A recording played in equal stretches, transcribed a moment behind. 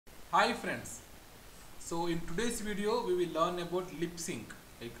Hi friends, so in today's video we will learn about lip sync,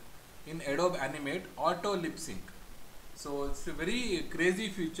 like in Adobe Animate auto lip sync. So it's a very crazy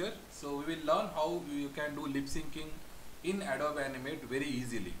feature, so we will learn how you can do lip syncing in Adobe Animate very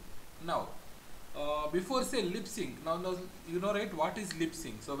easily. Now before say lip sync, now you know right what is lip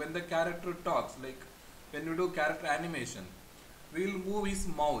sync. So when the character talks, like when you do character animation, we will move his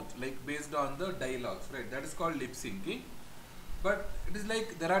mouth like based on the dialogues, right? That is called lip syncing. But it is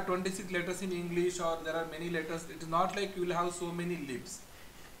like there are 26 letters in English or there are many letters. It is not like you will have so many lips.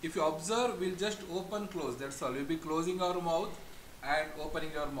 If you observe, we'll just open close, that's all. We'll be closing our mouth and opening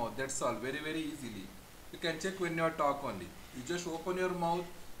your mouth, that's all, very easily. You can check when you talk only. You just open your mouth,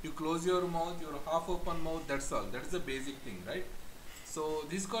 you close your mouth, your half open mouth, that's all. That is the basic thing, right? So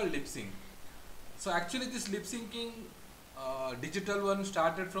this is called lip sync. So actually this lip syncing digital one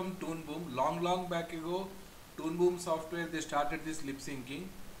started from Toon Boom long back ago. Toon Boom software, they started this lip syncing.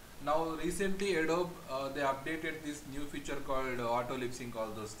 Now recently Adobe they updated this new feature called auto lip sync, all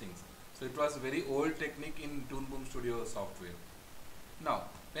those things. So it was very old technique in Toon Boom Studio software. Now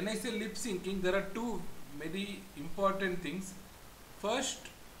when I say lip syncing, there are two very important things. First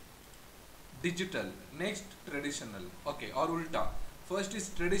digital, next traditional, okay, or ulta. First is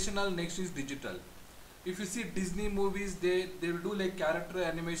traditional, next is digital. If you see Disney movies, they will do like character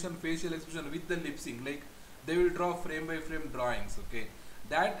animation, facial expression with the lip sync, like they will draw frame by frame drawings, okay.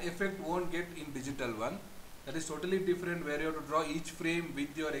 That effect won't get in digital one. That is totally different, where you have to draw each frame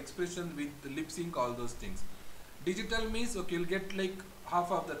with your expression, with the lip sync, all those things. Digital means, okay, you'll get like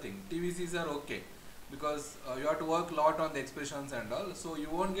half of the thing. TVCs are okay because you have to work a lot on the expressions and all, so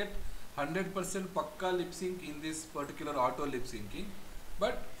you won't get 100% pakka lip sync in this particular auto lip syncing.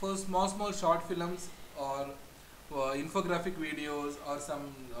 But for small short films or infographic videos or some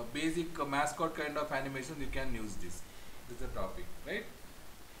basic mascot kind of animation, you can use this. This is the topic, right?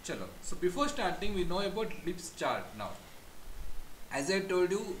 Chalo. So before starting, we know about lips chart now. As I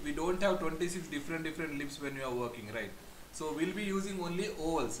told you, we don't have 26 different lips when you are working, right? So we'll be using only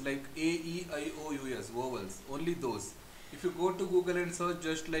ovals like A, E, I, O, U, S, vowels, only those. If you go to Google and search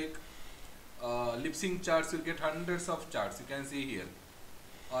just like lip sync charts, you'll get hundreds of charts. You can see here.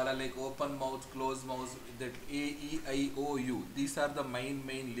 All are like open mouth, closed mouth, that A, E, I, O, U. These are the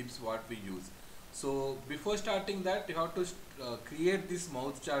main lips what we use. So before starting that, you have to create these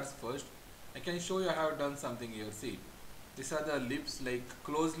mouth charts first. I can show you. I have done something here. See, these are the lips, like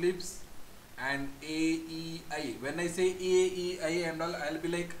closed lips and A, E, I. When I say A, E, I and all, I'll be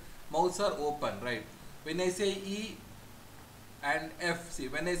like mouths are open, right? When I say E and F, see,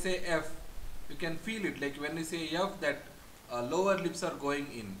 when I say F, you can feel it. Like when I say F, that lower lips are going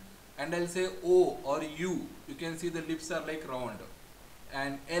in. And I'll say O or U, you can see the lips are like round.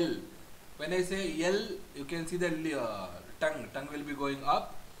 And L, when I say L, you can see the tongue will be going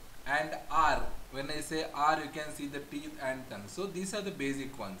up. And R, when I say R, you can see the teeth and tongue. So these are the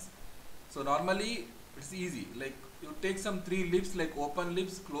basic ones. So normally it's easy, like you take some three lips, like open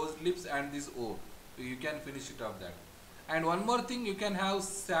lips, closed lips and this O. So you can finish it off that. And one more thing, you can have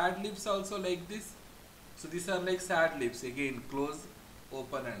sad lips also like this. So these are like sad lips, again close,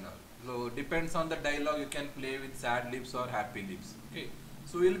 open and all. So depends on the dialogue, you can play with sad lips or happy lips, okay.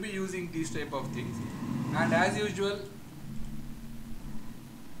 So we'll be using these type of things. And as usual,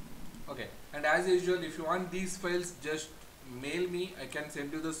 okay, and as usual, if you want these files, just mail me. I can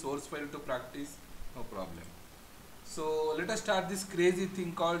send you the source file to practice, no problem. So let us start this crazy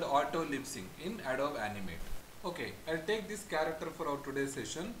thing called auto lip sync in Adobe Animate. Okay, I'll take this character for our today's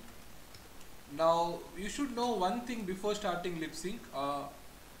session. Now you should know one thing before starting lip sync,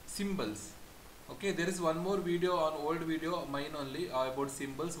 symbols. Okay, there is one more video on old video, mine only, about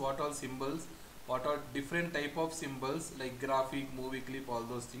symbols. What all symbols, what are different type of symbols like graphic, movie clip, all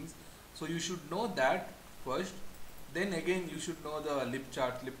those things. So you should know that first. Then again you should know the lip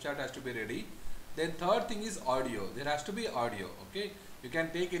chart. Lip chart has to be ready. Then third thing is audio. There has to be audio. Okay, you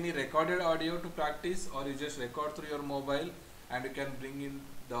can take any recorded audio to practice, or you just record through your mobile and you can bring in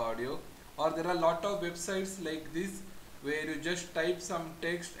the audio. Or there are a lot of websites like this where you just type some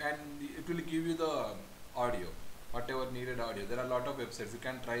text and it will give you the audio, whatever needed audio. There are a lot of websites, you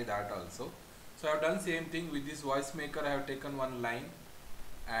can try that also. So I have done same thing with this voice maker. I have taken one line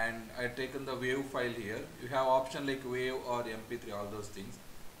and I have taken the wave file here. You have option like wave or MP3, all those things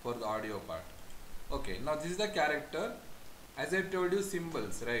for the audio part. Okay, now this is the character. As I told you,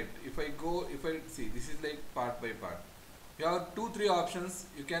 symbols, right? If I see, this is like part by part. You have 2-3 options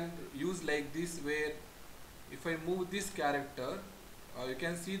you can use like this, where if I move this character, you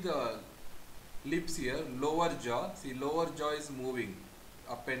can see the lips here, lower jaw. See, lower jaw is moving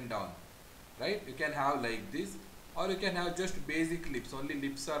up and down, right? You can have like this. or you can have just basic lips, only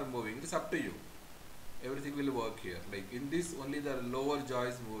lips are moving. It's up to you. Everything will work here. Like in this, only the lower jaw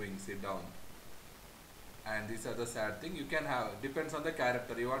is moving, sit down. And these are the sad thing. You can have, depends on the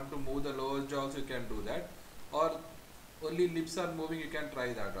character. You want to move the lower jaw also, you can do that. Or only lips are moving, you can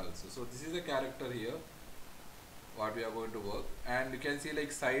try that also. So this is the character here, what we are going to work. And you can see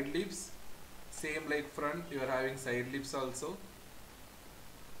like side lips, same like front, you are having side lips also.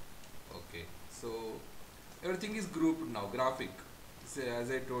 Okay, so everything is grouped now, graphic. So as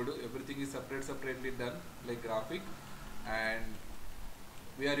I told you, everything is separately done like graphic, and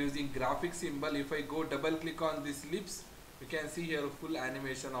we are using graphic symbol. If I go double click on these lips, you can see here full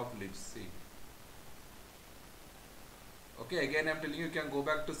animation of lips. See. Okay, again I'm telling you, you can go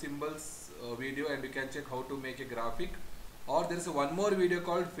back to symbols video and you can check how to make a graphic. Or there is one more video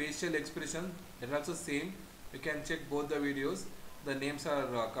called facial expression, that is also same. You can check both the videos. The names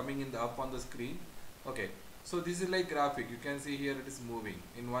are coming in the up on the screen. Okay, so this is like graphic. You can see here it is moving.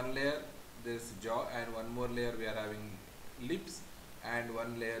 In one layer there is jaw, and one more layer we are having lips, and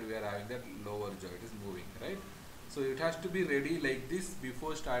one layer we are having that lower jaw. It is moving, right? So it has to be ready like this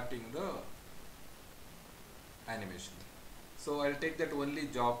before starting the animation. So I'll take that only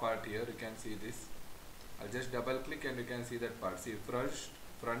jaw part here. You can see this. I'll just double click and you can see that part. See, first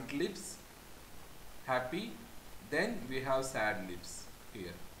front lips, happy, then we have sad lips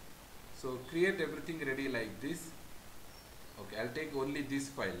here. So create everything ready like this. Okay, I'll take only this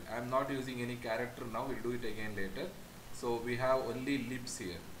file. I'm not using any character now, we'll do it again later. So we have only lips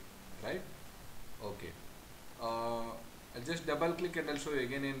here, right? Okay, I'll just double click and I'll show you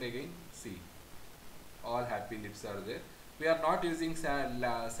again and again. See, all happy lips are there. We are not using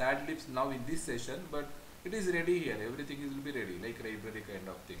sad lips now in this session, but it is ready here. Everything will be ready, like library kind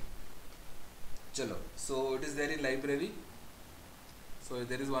of thing. Chalo. So it is there in library. So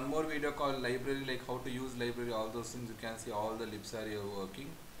there is one more video called library, like how to use library, all those things. You can see all the lips are here working.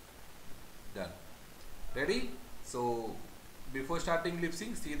 Done. Ready? So before starting lip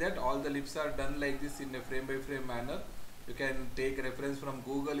sync, see that all the lips are done like this in a frame by frame manner. You can take reference from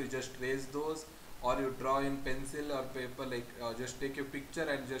Google, you just trace those, or you draw in pencil or paper, like just take a picture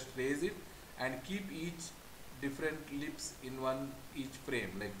and just trace it, and keep each different lips in each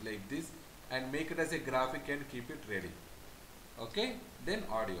frame like this, and make it as a graphic and keep it ready. Okay, then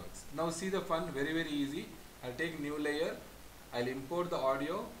audio. Now see the fun, very easy. I'll take new layer, I'll import the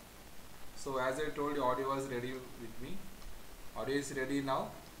audio. So as I told you, audio was ready with me. Audio is ready now.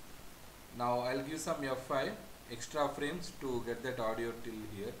 Now I'll give some F5 extra frames to get that audio till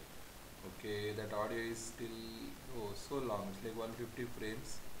here. Okay, that audio is still so long, it's like 150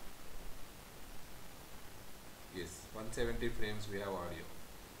 frames. Yes, 170 frames we have audio.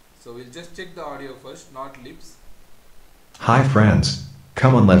 So we'll just check the audio first, not lips. Hi friends,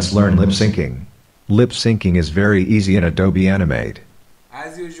 come on, let's learn lip syncing. Lip syncing is very easy in Adobe Animate.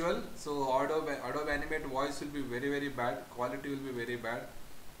 As usual, so Adobe Animate voice will be very bad, quality will be very bad,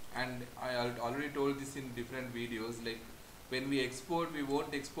 and I already told this in different videos. Like when we export, we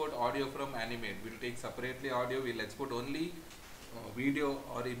won't export audio from Animate. We'll take separately audio, we'll export only video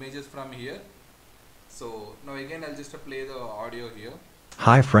or images from here. So now again I'll just play the audio here.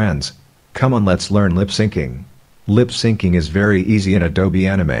 Hi friends, come on, let's learn lip syncing. Lip syncing is very easy in Adobe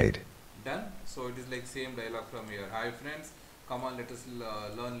Animate. Done. So it is like same dialogue from here. Hi friends, come on, let us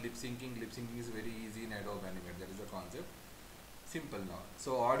learn lip syncing. Lip syncing is very easy in Adobe Animate. That is the concept. Simple now.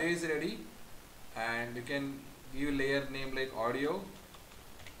 So audio is ready, and you can give layer name like audio.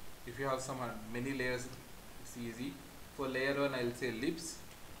 If you have some many layers, it's easy. For layer 1, I'll say lips.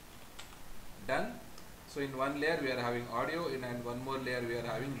 Done. So in one layer we are having audio, and one more layer we are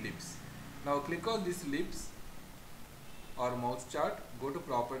having lips. Now click on this lips or mouse chart, go to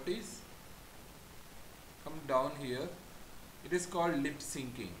properties, come down here. It is called lip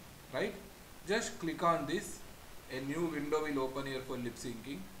syncing, right? Just click on this, a new window will open here for lip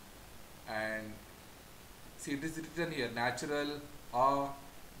syncing, and see it is written here natural A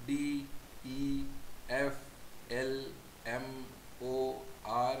D E F L M O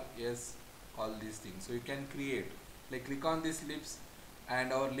R S, all these things. So you can create, like click on these lips,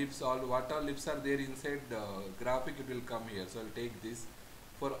 and our lips, all what all lips are there inside the graphic, it will come here. So I'll take this.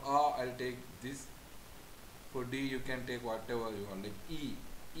 For A, I'll take this. For D, you can take whatever you want. Like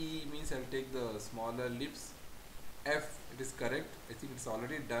E means I'll take the smaller lips. F, it is correct, I think it's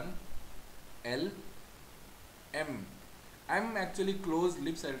already done. L, M actually closed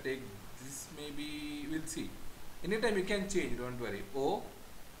lips. I'll take this, maybe we'll see. Anytime you can change, don't worry. O,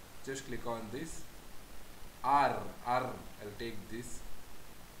 just click on this. R, I'll take this.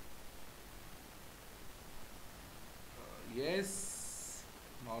 Yes,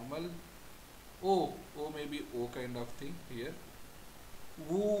 normal. O, O maybe O kind of thing here.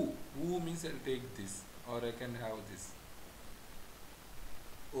 Woo, woo means I'll take this, or I can have this.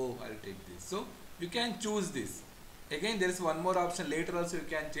 Oh, I'll take this. So you can choose this. Again, there is one more option later also you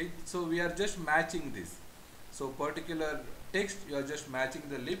can change. So we are just matching this. So particular text you are just matching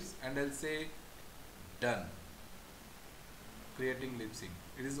the lips, and I'll say done. Creating lip sync.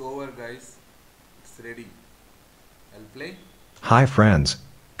 It is over, guys. It's ready. I'll play. Hi friends.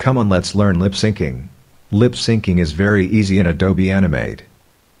 Come on, let's learn lip syncing. Lip syncing is very easy in Adobe Animate.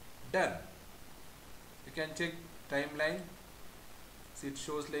 Done. You can check timeline. See, it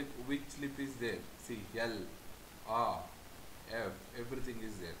shows like which lip is there. See, L, R, F, everything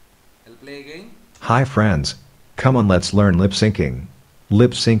is there. I'll play again. Hi friends. Come on, let's learn lip syncing.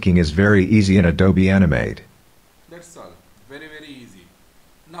 Lip syncing is very easy in Adobe Animate. That's all. Very, very easy.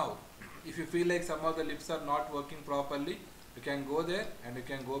 Now, if you feel like some of the lips are not working properly, you can go there and you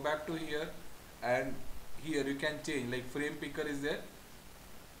can go back to here, and here you can change, like frame picker is there.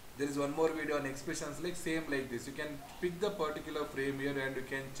 There is one more video on expressions, like same like this. You can pick the particular frame here and you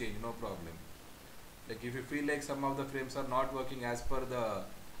can change, no problem. Like if you feel like some of the frames are not working as per the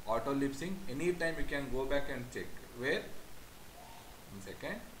auto lip sync, anytime you can go back and check. Where? 1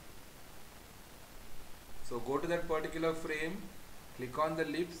 second. So go to that particular frame, click on the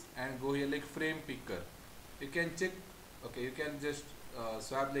lips and go here like frame picker. You can check, okay, you can just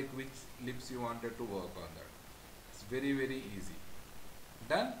swap like which lips you wanted to work on that. It's very, very easy.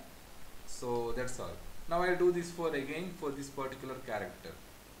 Done. So that's all. Now I'll do this for again for this particular character,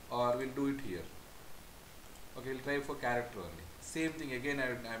 or we'll do it here. Okay, we'll try for character only. Same thing again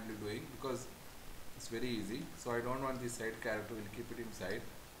I'm doing because it's very easy. So I don't want this side character, we'll keep it inside.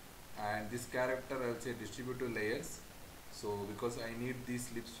 And this character I'll say distribute to layers. So because I need these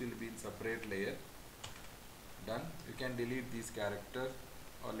lips will be in separate layer. Done. You can delete this character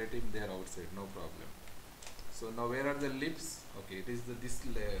or let him there outside, no problem. So now where are the lips? Okay, it is this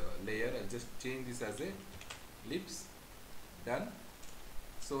layer. I'll just change this as a lips. Done.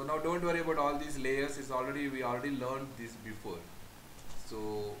 So now don't worry about all these layers. We already learned this before.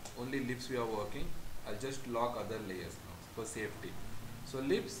 So only lips we are working. I'll just lock other layers now for safety. So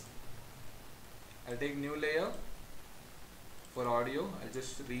lips. I'll take new layer for audio. I'll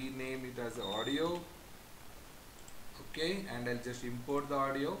just rename it as audio. Okay, and I'll just import the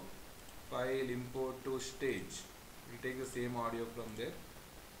audio. File, import to stage. We'll take the same audio from there.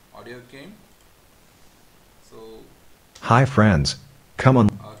 Audio came. So hi friends. Come on.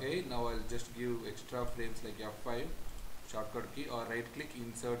 okay, now I'll just give extra frames like F5 shortcut key, or right click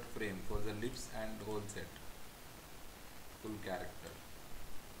insert frame for the lips and whole set. Full character.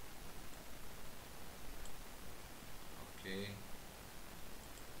 Okay.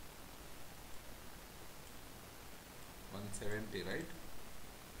 170, right?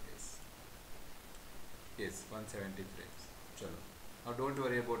 Yes, 170 frames. Chalo. Now don't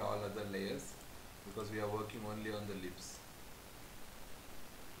worry about all other layers because we are working only on the lips.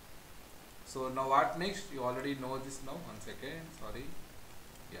 So now what next? You already know this now. 1 second, sorry.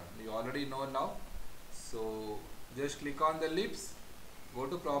 Yeah, you already know now. So just click on the lips, go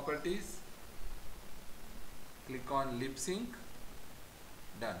to properties, click on lip sync,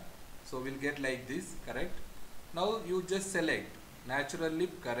 done. So we'll get like this, correct? Now you just select natural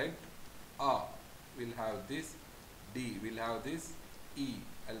lip, correct? A, we'll have this. D, we'll have this. E,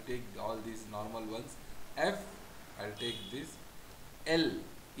 I'll take all these normal ones. F, I'll take this. L,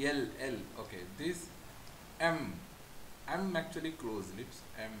 okay, this. M actually close lips.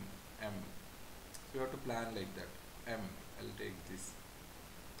 M, so you have to plan like that. M, I'll take this.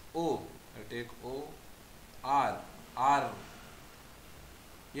 O, I'll take O. R,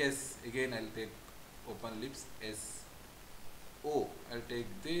 yes, again I'll take open lips. S, O, I'll take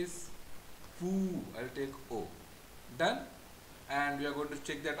this. Foo, I'll take O. Done. And we are going to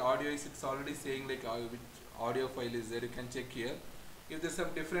check that audio is, it's already saying like which audio file is there. You can check here. If there's some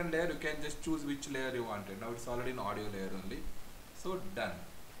different layer, you can just choose which layer you wanted. Now it's already in audio layer only. So done.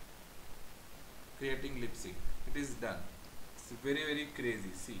 Creating lip sync. It is done. It's very, very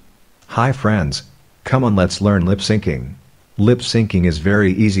crazy. See. Hi friends. Come on, let's learn lip syncing. Lip syncing is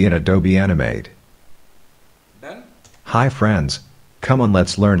very easy in Adobe Animate. Done. Hi friends. Come on,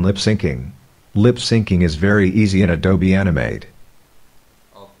 let's learn lip syncing. Lip syncing is very easy in Adobe Animate.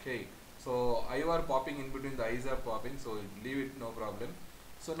 Okay. So eyes are popping in between, the eyes are popping. So leave it, no problem.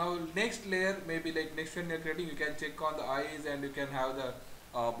 So now next layer, maybe like next one you're creating, you can check on the eyes and you can have the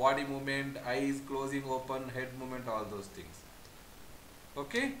body movement, eyes closing, open, head movement, all those things.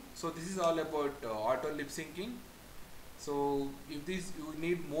 Okay, so this is all about auto lip syncing. So if you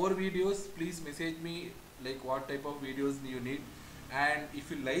need more videos, please message me like what type of videos you need, And if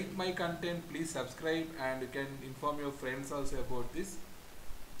you like my content, please subscribe, and you can inform your friends also about this.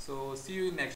 So see you in next